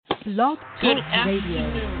Blog Good Talk Radio.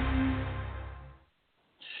 afternoon.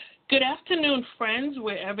 Good afternoon, friends,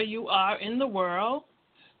 wherever you are in the world.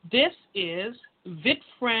 This is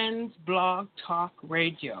VitFriends Blog Talk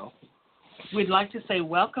Radio. We'd like to say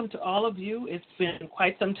welcome to all of you. It's been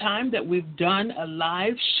quite some time that we've done a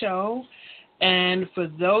live show. And for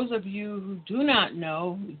those of you who do not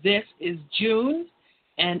know, this is June,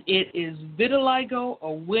 and it is Vitiligo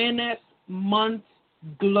Awareness Month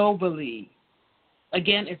globally.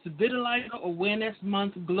 Again, it's Vitiligo Awareness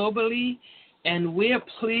Month globally, and we're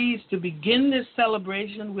pleased to begin this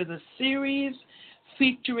celebration with a series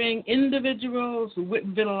featuring individuals with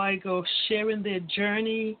vitiligo sharing their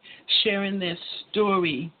journey, sharing their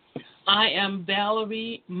story. I am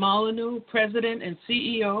Valerie Molyneux, President and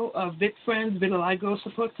CEO of VitFriends Vitiligo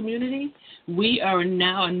Support Community. We are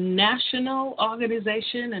now a national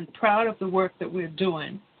organization and proud of the work that we're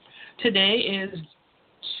doing. Today is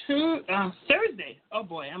Thursday. Oh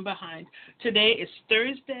boy, I'm behind. Today is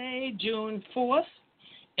Thursday, June 4th,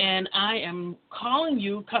 and I am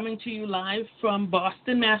coming to you live from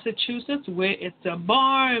Boston, Massachusetts, where it's a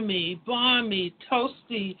balmy,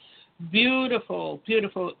 toasty, beautiful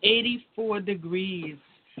 84 degrees.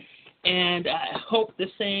 And I hope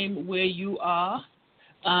the same where you are.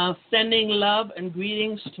 Sending love and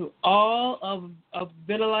greetings to all of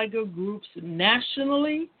vitiligo groups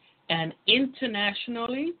nationally and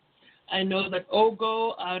internationally. I know that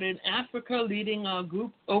Ogo out in Africa, leading our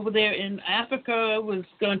group over there in Africa, was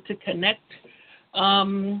going to connect.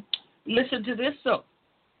 Listen to this. So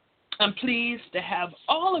I'm pleased to have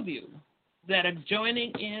all of you that are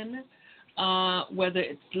joining in, whether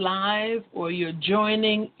it's live or you're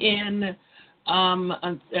joining in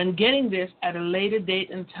and getting this at a later date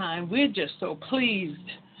and time. We're just so pleased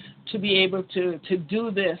to be able to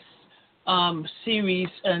do this series,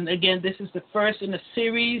 and again, this is the first in a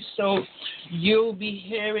series, so you'll be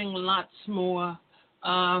hearing lots more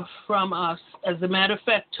from us. As a matter of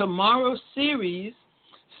fact, tomorrow's series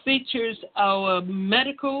features our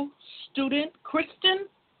medical student, Kristen.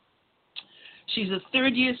 She's a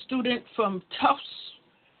third-year student from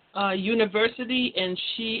Tufts University, and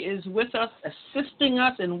she is with us, assisting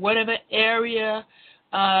us in whatever area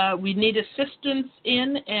we need assistance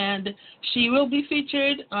in, and she will be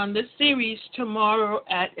featured on this series tomorrow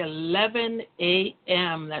at 11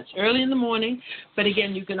 a.m. That's early in the morning, but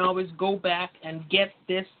again, you can always go back and get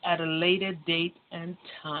this at a later date and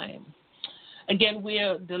time. Again, we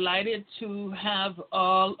are delighted to have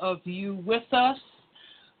all of you with us.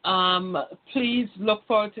 Please look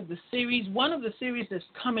forward to the series. One of the series is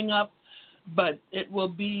coming up, but it will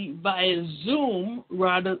be via Zoom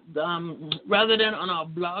rather than on our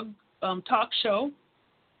blog talk show.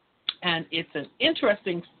 And it's an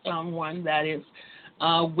interesting one that is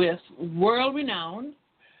with world-renowned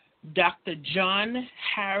Dr. John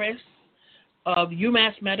Harris of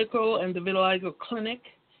UMass Medical and the Vitiligo Clinic.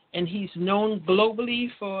 And he's known globally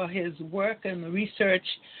for his work and the research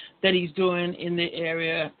that he's doing in the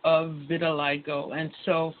area of vitiligo. And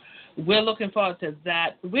so we're looking forward to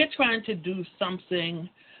that. We're trying to do something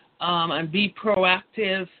and be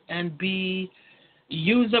proactive and be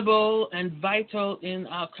usable and vital in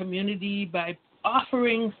our community by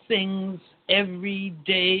offering things every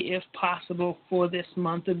day, if possible, for this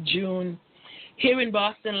month of June. Here in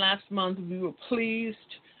Boston last month, we were pleased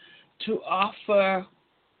to offer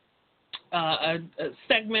a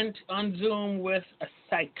segment on Zoom with a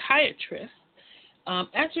psychiatrist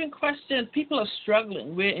answering questions. People are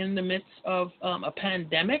struggling. We're in the midst of a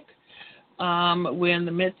pandemic. We're in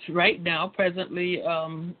the midst right now, presently,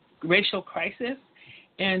 racial crisis.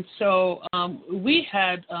 And so we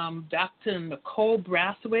had Dr. Nicole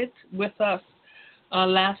Brathwaite with us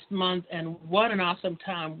last month, and what an awesome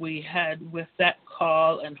time we had with that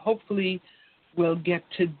call, and hopefully we'll get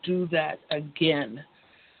to do that again.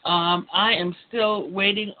 I am still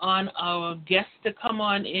waiting on our guest to come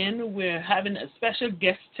on in. We're having a special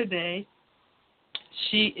guest today.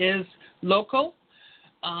 She is local.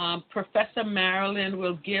 Professor Marilyn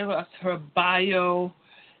will give us her bio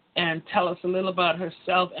and tell us a little about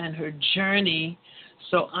herself and her journey.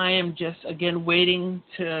 So I am just, again, waiting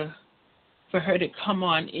for her to come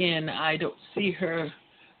on in. I don't see her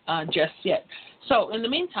just yet. So in the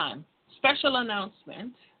meantime, special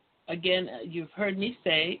announcement. Again, you've heard me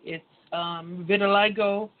say it's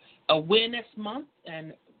Vitiligo Awareness Month,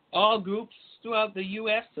 and all groups throughout the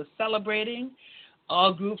U.S. are celebrating.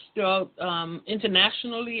 All groups throughout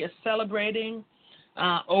internationally are celebrating.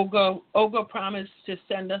 Ogo promised to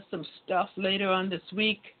send us some stuff later on this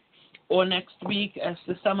week or next week as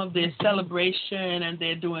to some of their celebration, and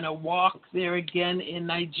they're doing a walk there again in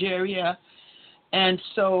Nigeria. And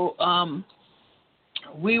so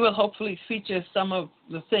we will hopefully feature some of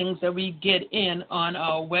the things that we get in on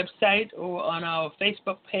our website or on our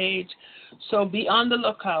Facebook page. So be on the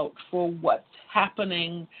lookout for what's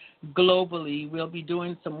happening globally. We'll be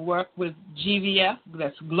doing some work with GVF,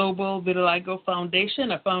 that's Global Vitiligo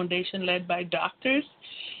Foundation, a foundation led by doctors.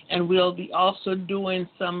 And we'll be also doing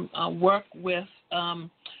some work with our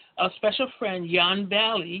special friend, Jan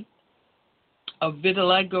Valley, of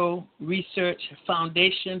Vitiligo Research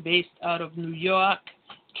Foundation based out of New York,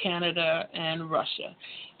 Canada, and Russia.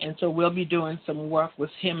 And so we'll be doing some work with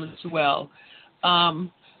him as well.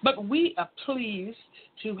 But we are pleased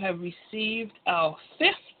to have received our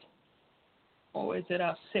fifth, or is it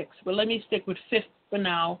our sixth? But let me stick with fifth for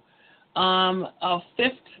now. Our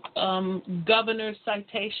fifth governor's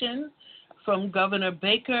citation from Governor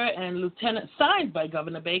Baker and signed by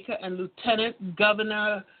Governor Baker and Lieutenant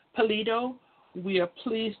Governor Polito. We are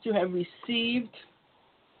pleased to have received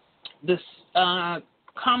this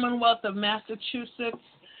Commonwealth of Massachusetts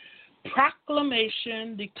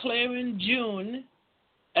proclamation declaring June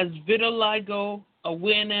as Vitiligo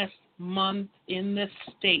Awareness Month in the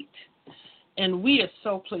state. And we are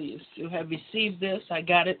so pleased to have received this. I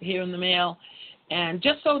got it here in the mail, and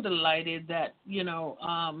just so delighted that,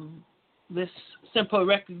 this simple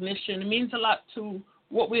recognition, it means a lot to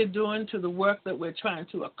what we're doing, to the work that we're trying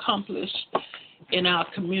to accomplish in our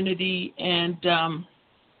community. And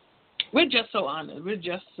we're just so honored. We're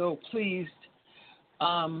just so pleased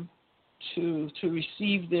to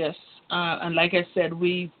receive this. And like I said,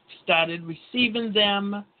 we started receiving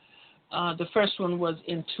them. The first one was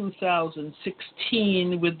in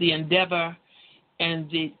 2016 with the endeavor and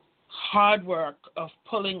the hard work of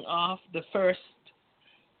pulling off the first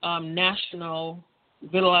national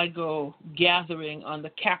vitiligo gathering on the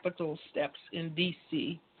Capitol steps in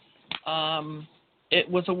D.C. It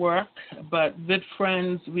was a work, but Vit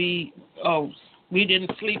Friends, we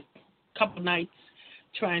didn't sleep a couple nights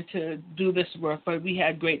trying to do this work, but we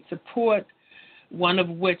had great support, one of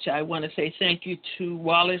which I want to say thank you to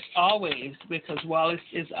Wallace always, because Wallace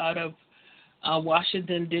is out of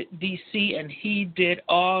Washington, D.C., and he did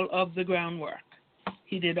all of the groundwork.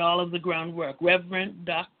 Reverend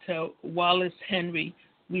Dr. Wallace Henry,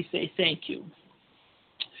 we say thank you.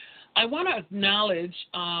 I want to acknowledge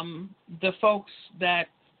the folks that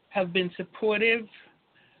have been supportive,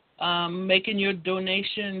 making your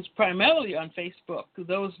donations primarily on Facebook.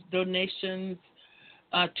 Those donations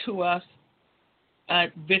to us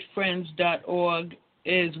at vitfriends.org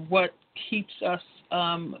is what keeps us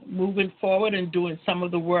moving forward and doing some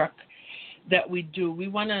of the work that we do. We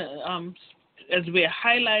want to, as we're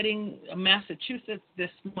highlighting Massachusetts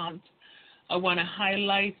this month, I want to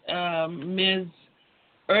highlight Ms.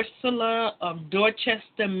 Ursula of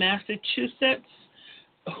Dorchester, Massachusetts,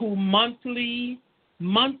 who monthly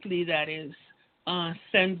that is,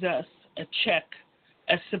 sends us a check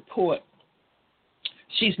as support.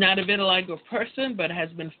 She's not a vitiligo person, but has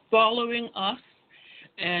been following us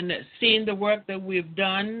and seeing the work that we've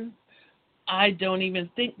done. I don't even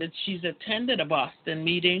think that she's attended a Boston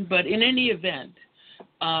meeting, but in any event,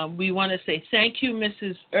 we want to say thank you, Miss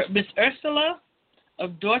Ursula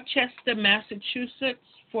of Dorchester, Massachusetts,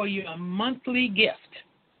 for your monthly gift.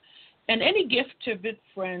 And any gift to Vit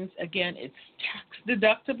Friends, again, it's tax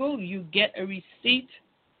deductible. You get a receipt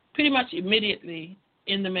pretty much immediately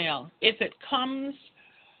in the mail. If it comes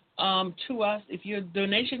to us, if your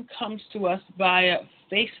donation comes to us via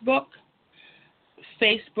Facebook,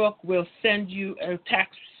 Facebook will send you a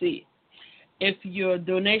tax receipt. If your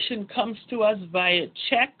donation comes to us via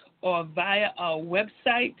check or via our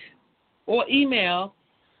website or email,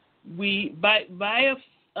 via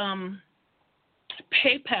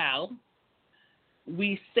PayPal,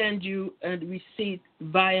 we send you a receipt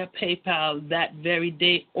via PayPal that very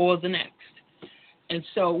day or the next. And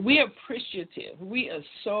so we are appreciative. We are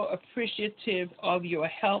so appreciative of your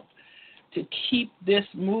help to keep this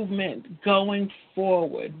movement going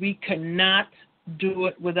forward. We cannot do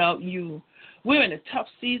it without you. We're in a tough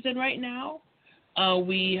season right now.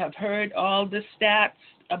 We have heard all the stats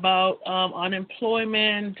about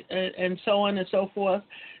unemployment and so on and so forth.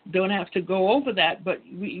 Don't have to go over that, but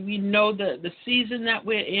we know the season that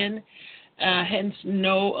we're in, hence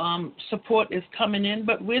no support is coming in,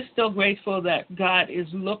 but we're still grateful that God is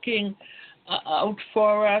looking out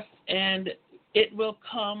for us, and it will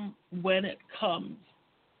come when it comes.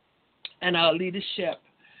 And our leadership,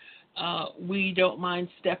 we don't mind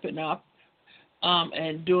stepping up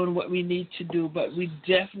and doing what we need to do, but we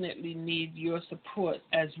definitely need your support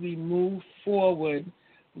as we move forward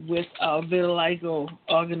with our vitiligo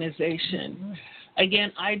organization.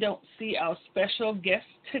 Again, I don't see our special guest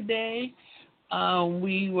today.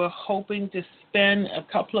 We were hoping to spend a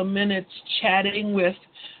couple of minutes chatting with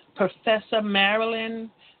Professor Marilyn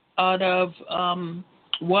out of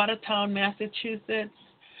Watertown, Massachusetts.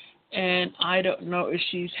 And I don't know if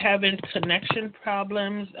she's having connection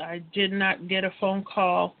problems. I did not get a phone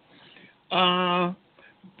call,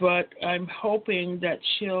 but I'm hoping that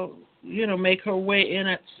she'll, make her way in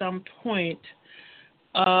at some point.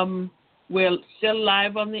 We're still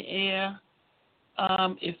live on the air.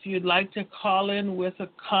 If you'd like to call in with a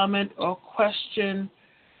comment or question,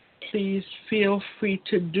 please feel free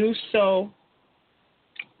to do so.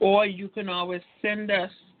 Or you can always send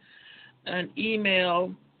us an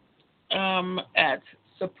email at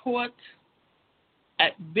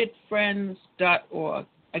support@bitfriends.org.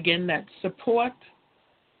 Again, that's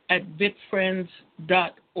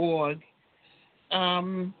support@bitfriends.org.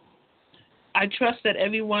 I trust that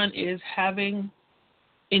everyone is having,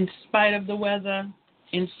 in spite of the weather,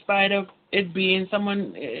 in spite of it being,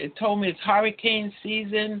 someone told me it's hurricane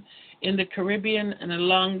season in the Caribbean and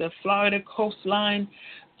along the Florida coastline.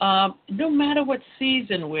 No matter what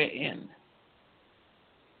season we're in,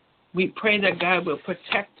 we pray that God will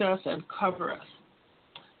protect us and cover us.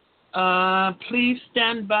 Please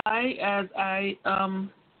stand by as I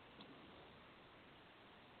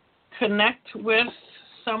connect with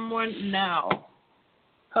someone now.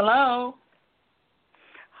 Hello.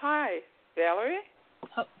 Hi, Valerie.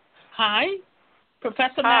 Hi,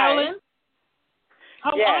 Professor Hi. Marilyn.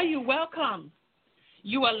 How Yes. are you? Welcome.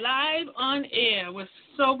 You are live on air. We're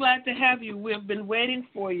so glad to have you. We've been waiting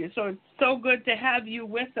for you, so it's so good to have you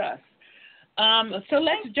with us. So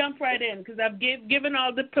let's jump right in, because I've given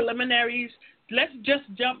all the preliminaries. Let's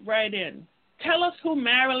just jump right in. Tell us who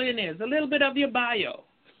Marilyn is, a little bit of your bio.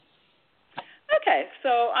 Okay,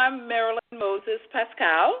 so I'm Marilyn Moses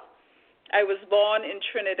Pascal. I was born in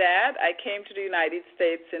Trinidad. I came to the United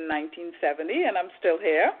States in 1970, and I'm still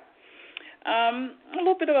here. A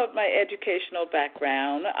little bit about my educational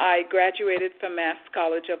background. I graduated from Mass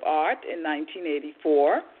College of Art in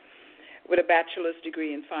 1984 with a bachelor's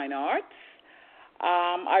degree in fine arts.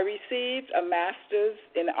 I received a master's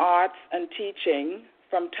in arts and teaching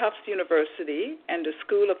from Tufts University and the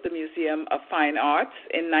School of the Museum of Fine Arts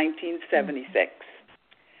in 1976.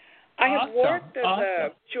 I have worked as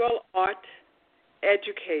a visual art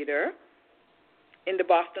educator in the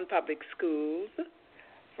Boston Public Schools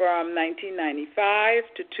from 1995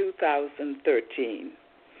 to 2013.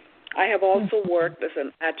 I have also worked as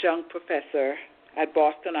an adjunct professor at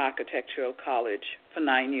Boston Architectural College for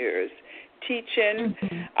 9 years, teaching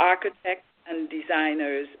architects and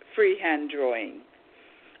designers freehand drawing.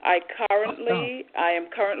 I am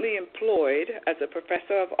currently employed as a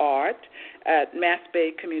professor of art at Mass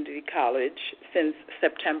Bay Community College since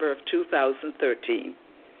September of 2013.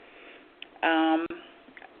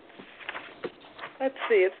 Let's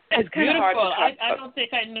see, it's kind of hard to talk about.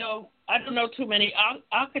 I don't know too many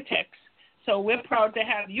architects, so we're proud to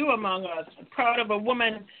have you among us, proud of a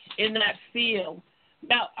woman in that field.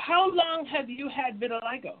 Now, how long have you had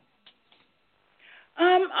vitiligo?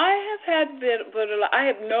 I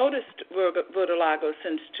have noticed vitiligo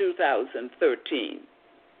since 2013.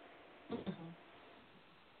 Is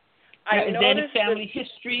there any family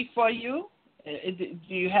history for you? Do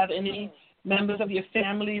you have any members of your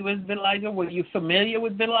family with vitiligo? Were you familiar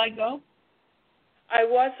with vitiligo? I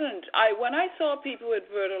wasn't. When I saw people with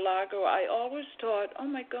vitiligo, I always thought, oh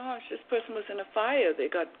my gosh, this person was in a fire. They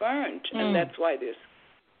got burnt, and that's why they're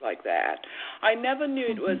like that. I never knew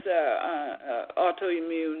it was a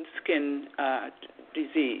autoimmune skin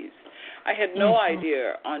disease. I had no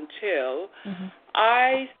idea until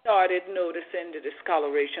I started noticing the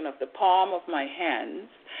discoloration of the palm of my hands.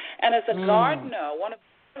 And as a gardener, one of the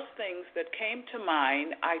first things that came to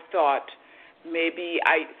mind, I thought maybe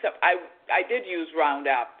I did use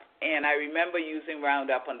Roundup, and I remember using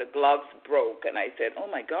Roundup and the gloves broke, and I said, oh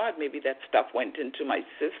my God, maybe that stuff went into my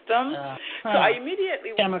system. So I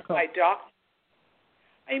immediately went to my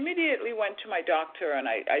doctor. And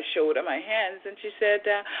I showed her my hands, and she said,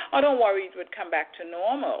 oh, don't worry, it would come back to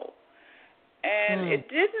normal. And it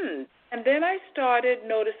didn't. And then I started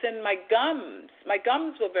noticing my gums. My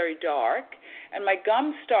gums were very dark, and my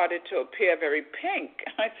gums started to appear very pink.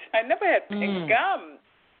 I never had pink gums.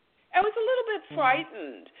 I was a little bit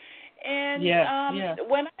frightened. And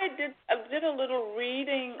when I did a little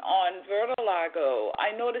reading on vitiligo, I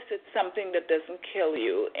noticed it's something that doesn't kill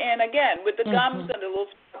you. And again, with the gums and the little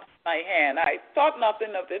spots in my hand, I thought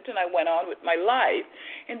nothing of it, and I went on with my life.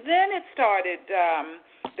 And then it started,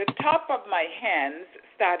 the top of my hands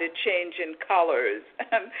started changing colors.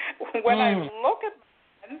 And when I look at my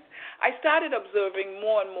hands, I started observing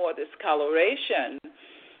more and more discoloration.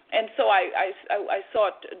 And so I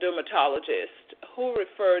sought a dermatologist who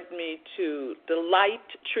referred me to the light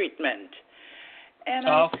treatment. And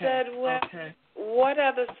I said, well, what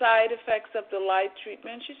are the side effects of the light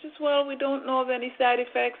treatment? She says, well, we don't know of any side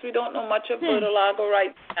effects. We don't know much of vitiligo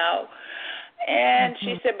right now. And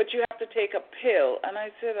she said, but you have to take a pill. And I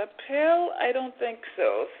said, a pill? I don't think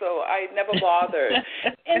so. So I never bothered.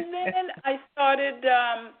 And then I started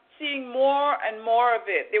seeing more and more of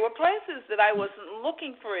it. There were places that I wasn't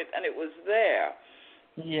looking for it, and it was there.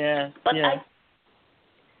 But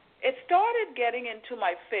it started getting into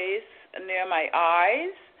my face, near my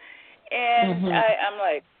eyes, and I'm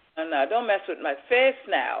like, oh, no, don't mess with my face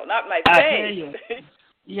now, not my face. I hear you.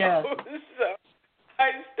 Yeah. So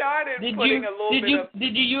I started putting a little bit of...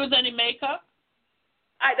 Did you use any makeup?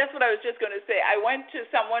 That's what I was just going to say.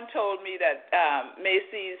 Someone told me that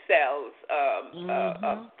Macy's sells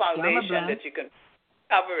a foundation that you can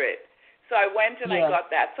cover it. So I went and I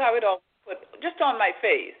got that. So I would always put just on my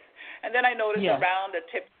face. And then I noticed around the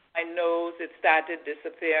tip of my nose it started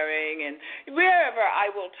disappearing, and wherever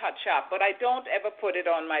I will touch up. But I don't ever put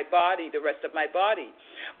it on my body, the rest of my body.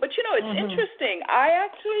 But, you know, it's interesting. I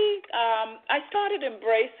actually I started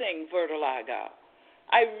embracing vitiligo.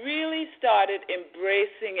 I really started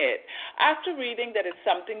embracing it. After reading that it's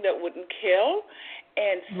something that wouldn't kill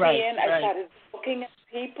and seeing, I started looking at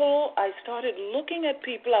people. I started looking at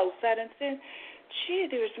people outside and saying,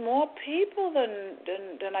 gee, there's more people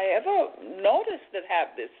than I ever noticed that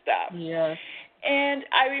have this stuff. Yes. And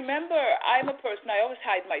I remember I'm a person, I always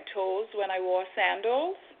hide my toes when I wore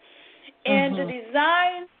sandals. And the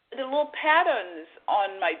design, the little patterns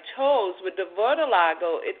on my toes with the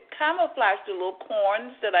vitiligo, it camouflaged the little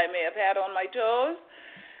corns that I may have had on my toes.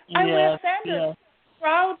 I wear sandals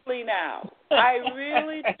proudly now. I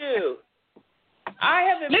really do. I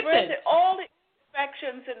have embraced all the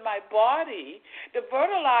infections in my body. The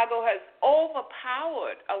vitiligo has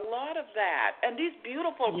overpowered a lot of that, and these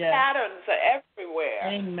beautiful patterns are everywhere.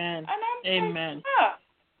 Amen. And I'm like,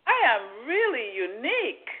 I am really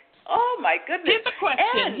unique. Oh, my goodness. Here's a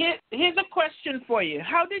question. Here's a question for you.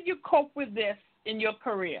 How did you cope with this in your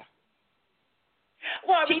career?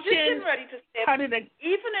 Well, I was just getting ready to say,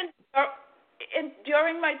 even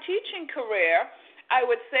during my teaching career, I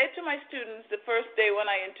would say to my students the first day when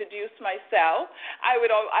I introduced myself, I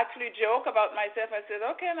would actually joke about myself. I said,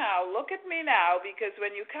 okay, now, look at me now, because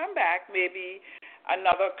when you come back maybe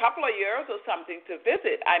another couple of years or something to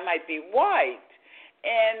visit, I might be white.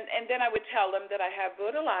 And then I would tell them that I have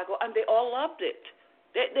vitiligo, and they all loved it.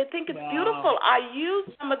 They think it's beautiful. I use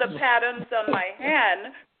some of the patterns on my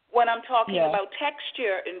hand when I'm talking about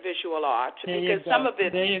texture in visual art, because some of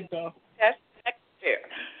it is texture.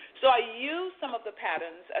 So I use some of the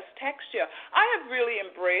patterns as texture. I have really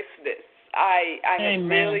embraced this. I have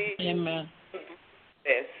really embraced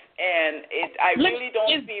this, and I really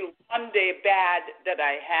don't feel one day bad that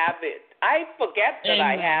I have it. I forget that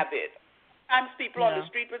I have it. Sometimes people on the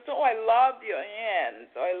street would say, oh, I love your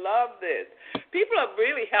hands. Oh, I love this. People have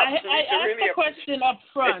really helped me. I asked the question up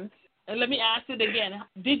front, and let me ask it again.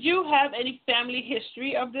 Did you have any family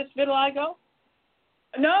history of this vitiligo?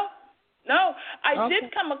 No. I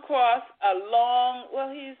did come across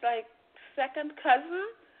he's like second cousin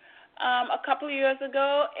a couple of years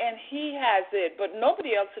ago, and he has it, but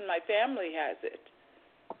nobody else in my family has it.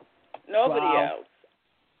 Nobody else.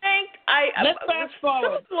 Let's fast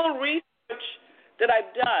forward. Some little research that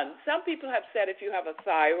I've done. Some people have said if you have a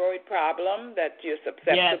thyroid problem that you're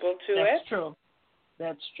susceptible to it.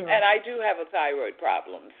 That's true. And I do have a thyroid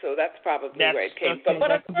problem, so that's probably where it came from.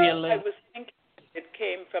 But at first I was thinking it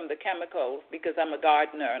came from the chemicals, because I'm a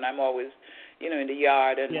gardener and I'm always, in the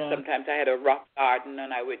yard, and sometimes I had a rough garden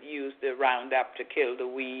and I would use the Roundup to kill the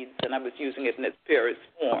weeds, and I was using it in its purest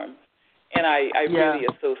form. And I really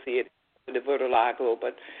associate it with the vitiligo.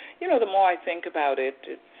 But, the more I think about it,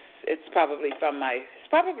 it's probably from my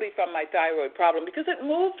thyroid problem, because it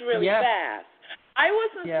moved really fast. I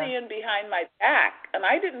wasn't seeing behind my back, and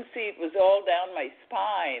I didn't see it was all down my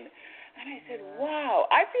spine. And I said, wow,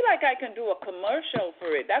 I feel like I can do a commercial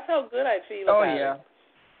for it. That's how good I feel about it.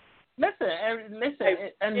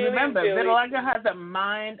 Listen, and remember, vitiligo has a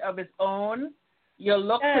mind of its own. You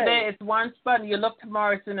look today, it's one spot, and you look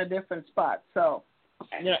tomorrow, it's in a different spot. So,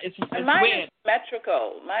 it's mine weird. is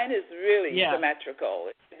symmetrical. Mine is really symmetrical.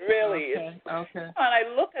 It really is. Okay. And I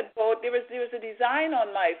look at both. There was a design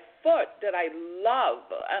on my foot that I love,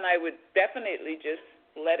 and I would definitely just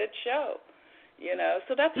let it show.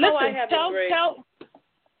 So that's how I have embraced.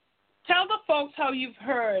 Tell the folks how you've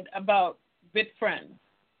heard about VitFriends.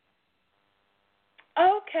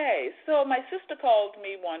 Okay, so my sister called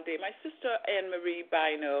me one day. My sister Anne Marie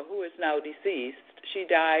Bino, who is now deceased, she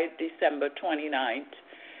died December 29th,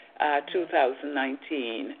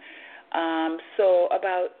 2019.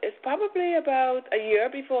 It's probably about a year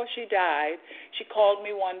before she died. She called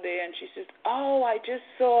me one day and she says, "Oh, I just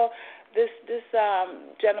saw this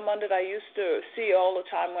gentleman that I used to see all the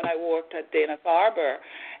time when I worked at Dana-Farber,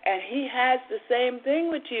 and he has the same thing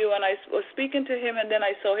with you." And I was speaking to him, and then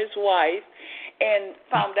I saw his wife and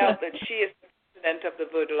found out that she is the president of the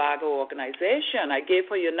Vitiligo organization. I gave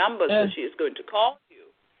her your number, so she is going to call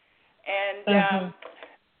you. And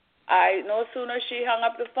I no sooner she hung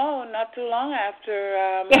up the phone, not too long after,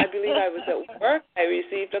 I believe I was at work, I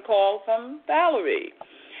received a call from Valerie.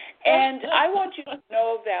 And I want you to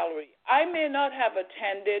know, Valerie, I may not have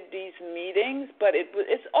attended these meetings, but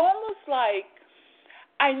it's almost like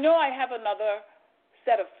I know I have another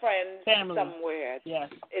set of friends somewhere. Yes.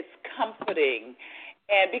 It's comforting.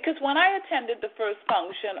 And because when I attended the first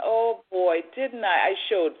function, oh boy, didn't I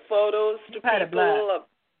showed photos to people of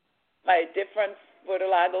my different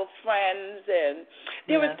vitiligo friends, and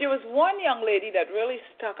there was one young lady that really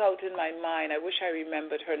stuck out in my mind. I wish I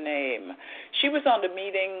remembered her name. She was on the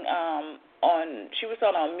meeting she was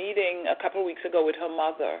on our meeting a couple of weeks ago with her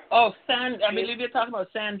mother. Oh, I believe you're talking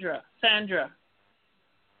about Sandra.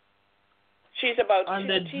 She's a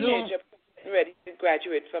teenager ready to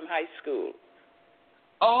graduate from high school.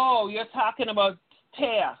 Oh, you're talking about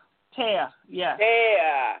Taya, yes.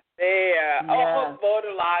 Taya. Yes. Oh,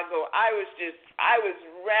 vitiligo. I was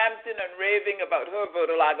ranting and raving about her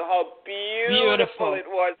vitiligo, how beautiful it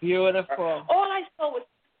was. Beautiful. All I saw was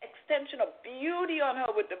extension of beauty on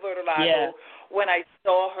her with the vitiligo when I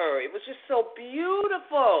saw her. It was just so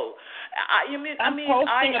beautiful. I'm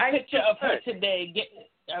posting a picture of her today.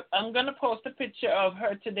 I'm going to post a picture of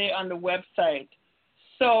her today on the website.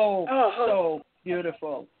 So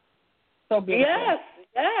beautiful. So beautiful.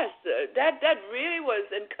 Yes. That really was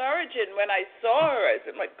encouraging when I saw her. I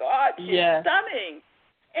said, my God, she's stunning.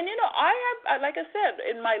 And, I have, like I said,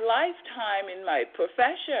 in my lifetime, in my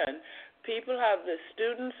profession, the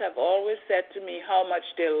students have always said to me how much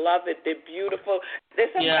they love it. They're beautiful. They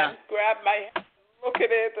sometimes grab my hand, look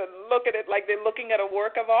at it like they're looking at a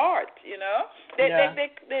work of art,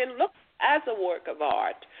 They look as a work of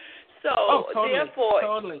art. So, therefore,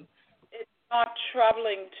 it's not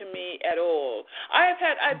troubling to me at all. I've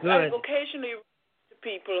occasionally run to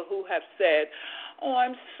people who have said, "Oh,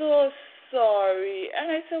 I'm so sorry,"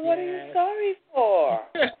 and I said, "What are you sorry for?"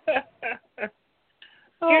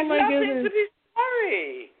 There's nothing to be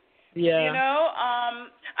sorry. Yeah.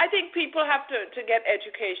 I think people have to get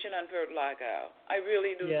education on vitiligo. I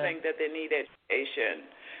really do think that they need education.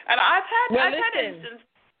 And I've had instances.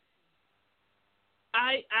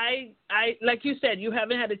 I like you said, you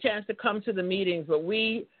haven't had a chance to come to the meetings, but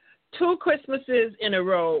 2 Christmases in a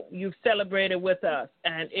row you've celebrated with us,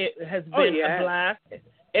 and it has been a blast.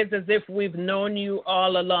 It's as if we've known you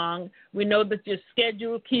all along. We know that your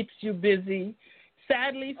schedule keeps you busy.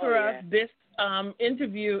 Sadly for us, this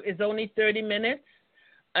interview is only 30 minutes,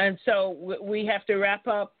 and so we have to wrap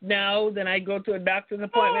up now. Then I go to a doctor's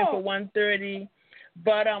appointment for 1:30.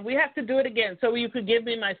 But we have to do it again, so you could give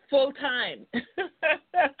me my full time.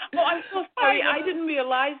 I'm so sorry. I didn't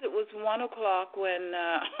realize it was 1:00 when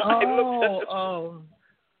I looked at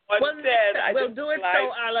We'll do it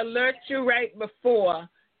so I'll alert you right before,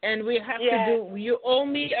 and we have to do. You owe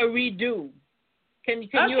me a redo. Can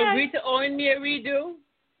you agree to owe me a redo?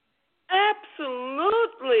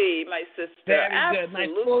 Absolutely, my sister. Very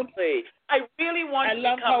Absolutely. I really want to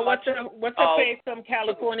become how what's the face from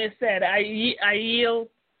California said? I yield.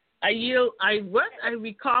 I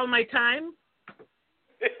recall my time.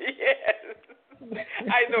 Yes.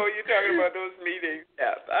 I know you're talking about those meetings.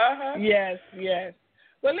 Yes. Yes.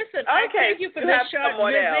 Well, listen. I thank you for this short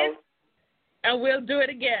visit, and we'll do it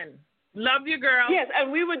again. Love you, girl. Yes,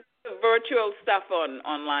 and we would do virtual stuff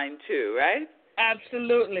online too, right?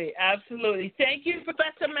 Absolutely. Thank you,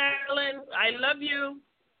 Professor Marilyn. I love you.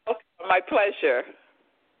 Okay, my pleasure.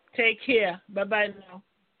 Take care. Bye-bye now.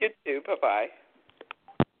 You too. Bye-bye.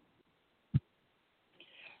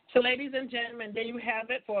 So, ladies and gentlemen, there you have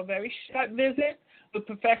it for a very short visit with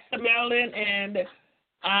Professor Marilyn, and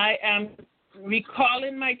I am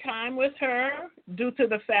recalling my time with her due to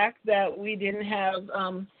the fact that we didn't have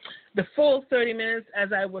the full 30 minutes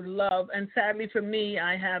as I would love, and sadly for me,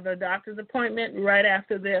 I have a doctor's appointment right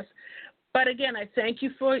after this. But again, I thank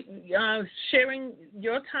you for sharing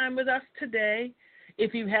your time with us today.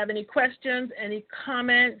 If you have any questions, any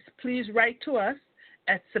comments, please write to us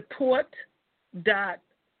at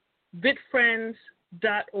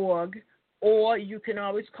support.bitfriends.org, or you can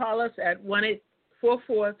always call us at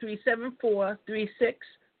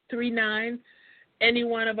 844-374-3639. Any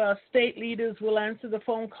one of our state leaders will answer the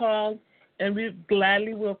phone call, and we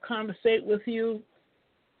gladly will conversate with you.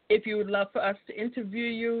 If you would love for us to interview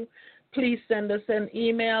you, please send us an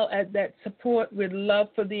email at that support. We'd love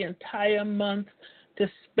for the entire month to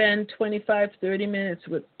spend 25-30 minutes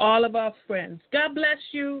with all of our friends. God bless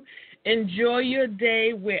you. Enjoy your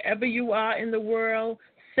day wherever you are in the world.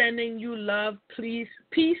 Sending you love, peace,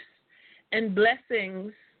 and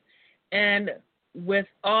blessings. And with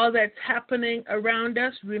all that's happening around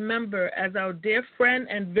us, remember, as our dear friend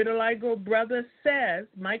and Vitiligo brother says,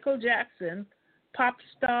 Michael Jackson, pop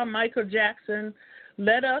star Michael Jackson,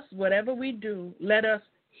 let us, whatever we do, let us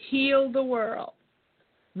heal the world.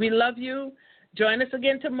 We love you. Join us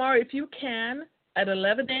again tomorrow if you can at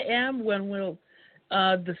 11 a.m. when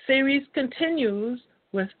the series continues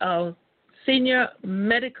with our senior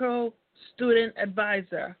medical student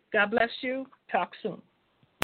advisor. God bless you. Talk soon.